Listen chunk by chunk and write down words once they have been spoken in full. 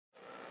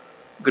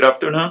Good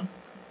afternoon.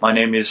 My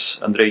name is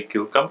Andrei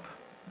Kilkamp.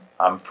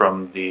 I'm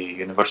from the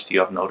University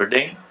of Notre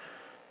Dame,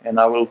 and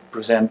I will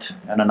present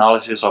an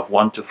analysis of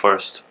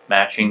one-to-first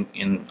matching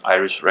in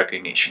iris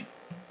recognition.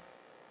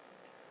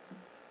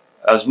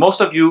 As most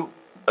of you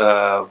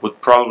would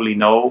probably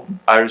know,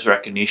 iris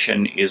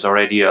recognition is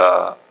already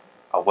a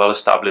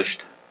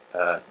well-established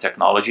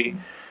technology,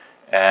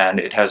 and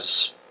it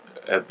has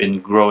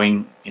been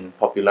growing in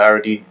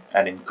popularity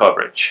and in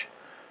coverage.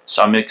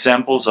 Some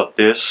examples of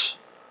this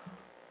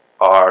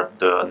are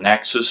the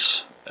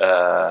Nexus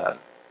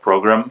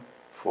program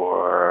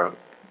for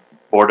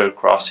border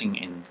crossing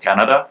in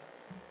Canada,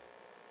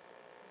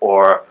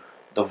 or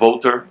the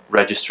voter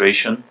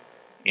registration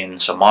in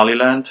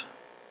Somaliland,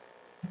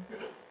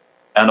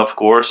 and of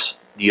course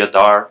the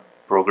Aadhaar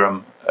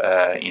program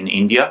in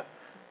India,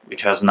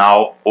 which has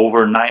now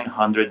over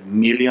 900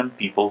 million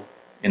people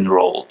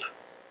enrolled.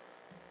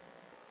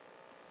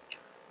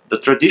 The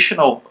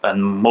traditional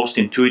and most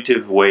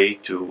intuitive way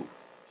to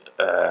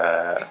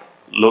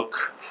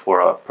look for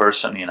a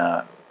person in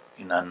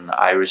an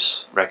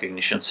iris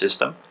recognition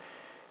system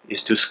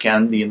is to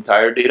scan the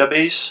entire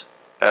database,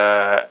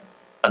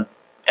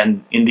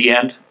 and in the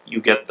end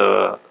you get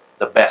the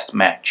best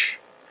match.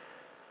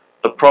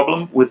 The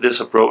problem with this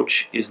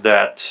approach is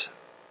that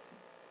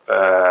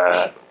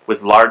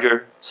with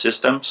larger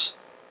systems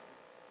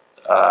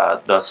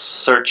the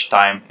search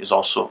time is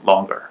also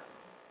longer.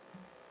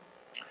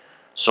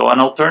 So an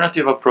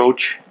alternative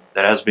approach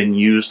that has been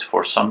used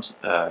for some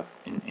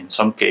in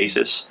some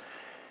cases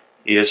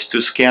is to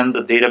scan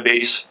the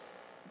database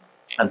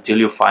until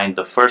you find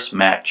the first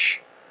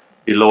match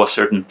below a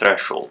certain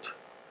threshold.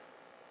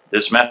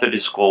 This method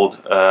is called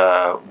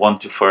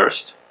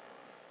one-to-first,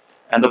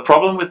 and the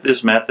problem with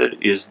this method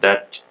is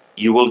that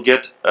you will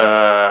get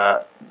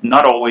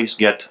not always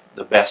get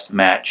the best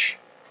match,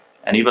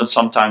 and even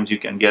sometimes you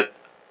can get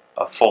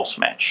a false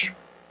match.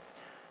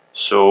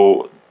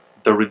 So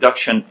the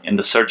reduction in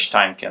the search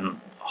time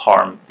can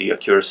harm the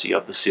accuracy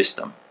of the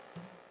system.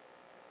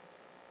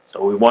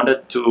 So we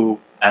wanted to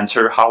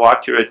answer how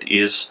accurate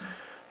is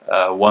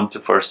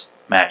one-to-first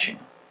matching.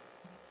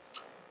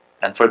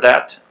 And for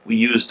that we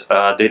used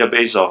a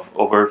database of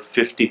over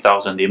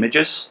 50,000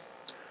 images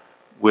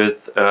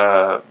with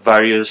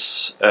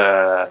various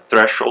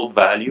threshold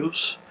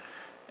values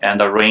and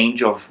a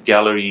range of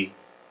gallery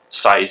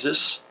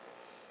sizes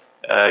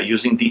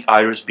using the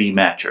IRIS-B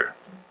matcher.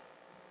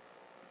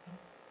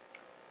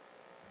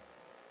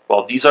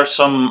 Well, these are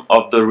some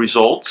of the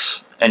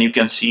results, and you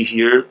can see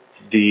here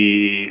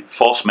the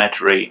false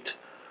match rate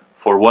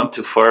for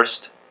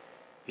one-to-first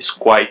is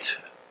quite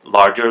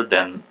larger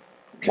than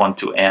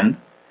one-to-n,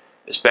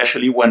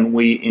 especially when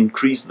we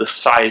increase the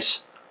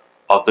size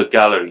of the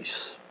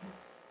galleries.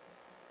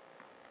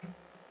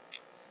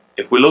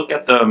 If we look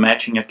at the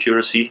matching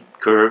accuracy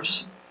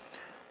curves,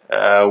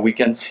 we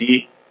can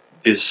see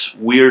this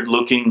weird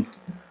looking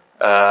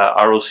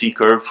ROC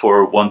curve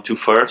for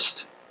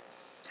one-to-first.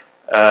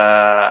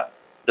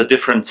 The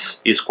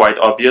difference is quite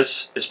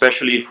obvious,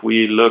 especially if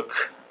we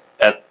look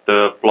at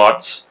the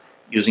plots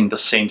using the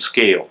same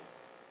scale.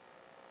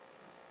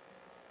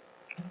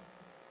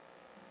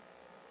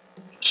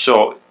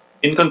 So,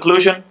 in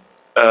conclusion,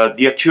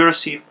 the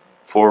accuracy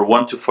for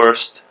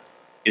one-to-first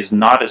is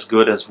not as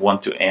good as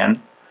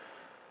one-to-n,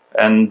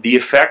 and the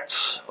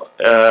effects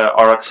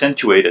are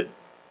accentuated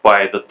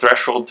by the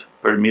threshold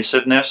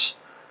permissiveness,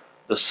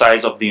 the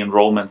size of the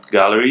enrollment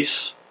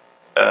galleries,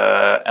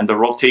 and the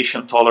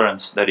rotation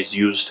tolerance that is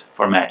used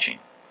for matching.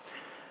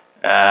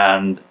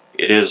 And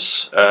it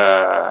is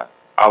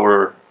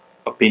our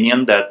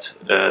opinion that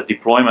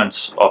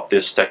deployments of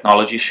this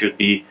technology should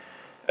be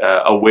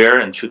aware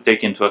and should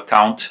take into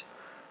account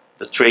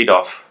the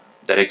trade-off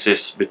that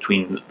exists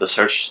between the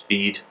search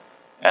speed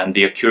and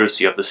the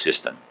accuracy of the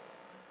system.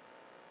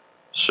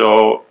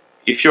 So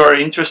if you are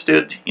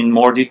interested in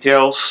more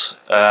details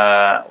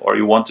or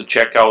you want to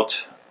check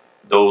out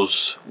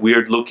those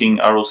weird looking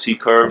ROC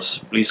curves,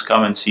 please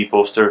come and see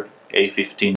poster A15.